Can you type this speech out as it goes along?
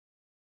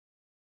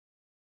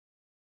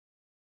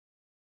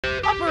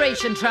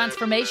Operation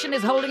Transformation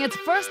is holding its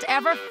first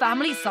ever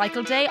Family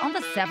Cycle Day on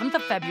the 7th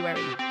of February.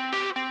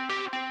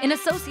 In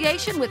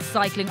association with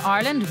Cycling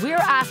Ireland, we're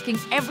asking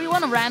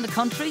everyone around the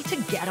country to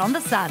get on the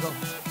saddle.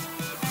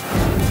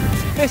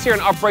 This year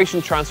in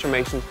Operation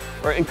Transformation,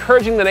 we're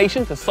encouraging the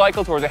nation to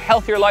cycle towards a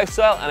healthier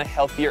lifestyle and a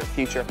healthier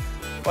future.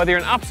 Whether you're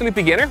an absolute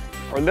beginner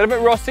or a little bit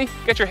rusty,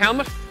 get your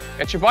helmet,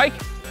 get your bike,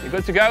 you're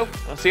good to go,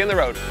 and I'll see you on the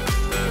road.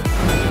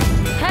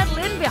 Pedal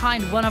in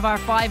behind one of our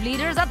 5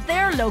 leaders at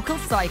their local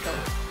cycle.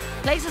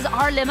 Places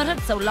are limited,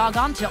 so log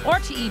on to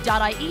rte.ie/OT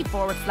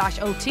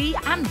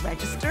and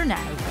register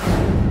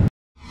now.